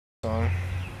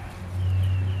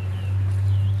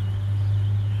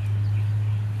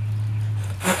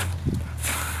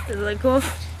Does it look cool?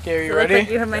 Okay, are you Does it ready? look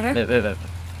like you have my hair?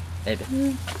 Maybe.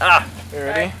 Ah! You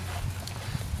ready?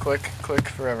 Click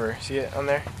forever. See it on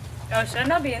there? Oh, should I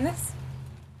not be in this?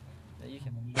 You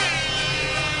can.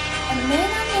 And then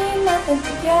I mean nothing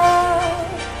to you,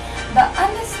 but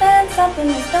understand something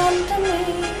was done to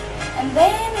me, and they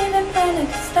ain't even planning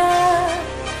to stop.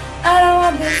 I don't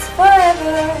want this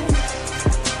forever.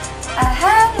 I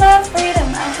had love, freedom,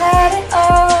 I had it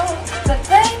all, but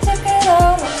they took it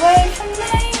all away from me,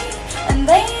 and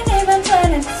they ain't even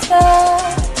planning to stop.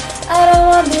 I don't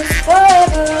want this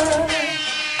forever.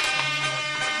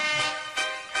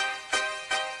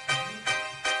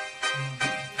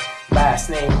 Last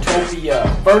name Topia,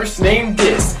 first name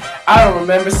Dis. I don't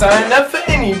remember signing up for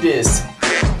any Dis.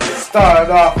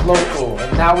 Started off local,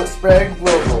 and now it's spread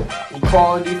global.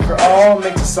 Equality for all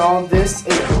makes us all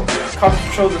disabled. Cops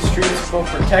control the streets for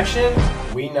protection.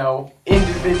 We know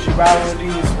individuality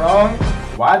is wrong.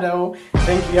 Why though?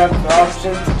 Think you have the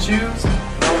option to choose?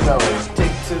 No.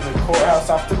 Take to the courthouse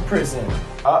off to prison.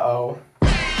 Uh-oh.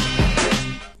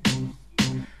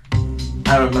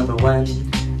 I remember when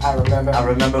I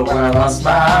remember when I lost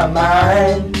my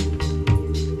mind.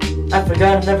 I've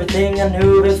forgotten everything I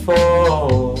knew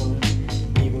before.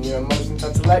 Even your emotions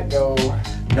have to let go.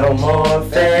 No more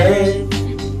faith.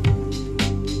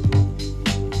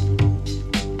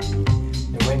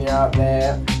 And when you're out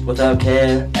there without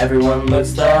care, everyone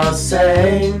looks the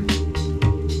same,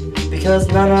 because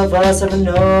none of us ever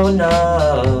know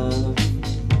enough.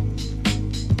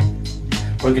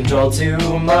 We're controlled too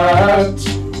much,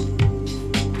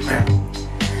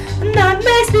 and that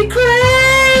makes me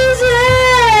crazy.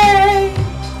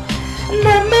 And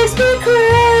that makes me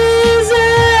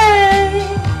crazy.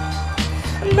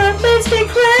 And that makes me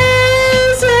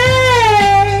crazy.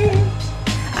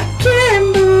 I can't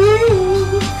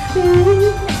move.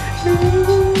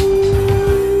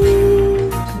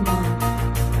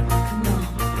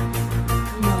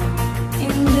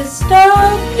 In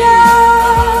dystopia,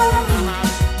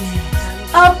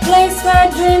 a place where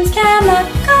dreams cannot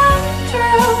come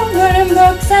true, burning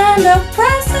books and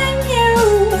oppressing you.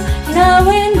 Now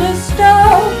in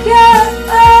dystopia,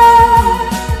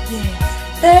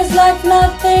 there's like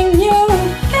nothing you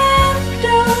can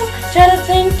do. Try to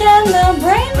think and they'll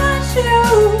brainwash you.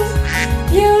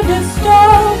 You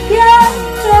dystopia,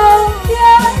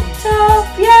 topia.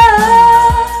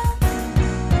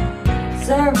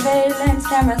 Surveillance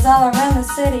cameras all around the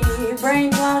city,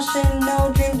 brainwashing,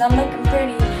 no dreams, not looking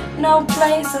pretty. No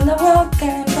place in the world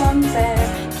can come there.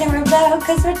 Can't rebel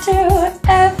cause we're too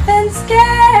effing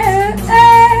scared.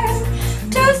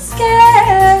 Too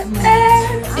scared.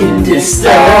 In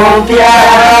dystopia,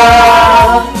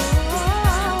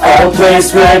 a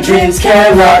place where dreams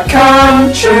cannot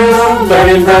come true,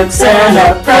 burning books and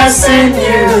oppressing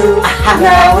you.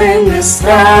 Now in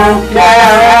dystopia,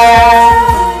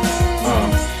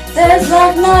 there's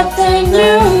like nothing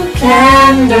you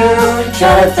can do.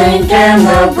 Try to think and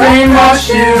they'll brainwash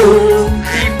you.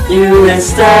 You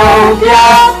dystopia,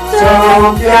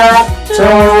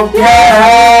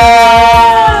 topia.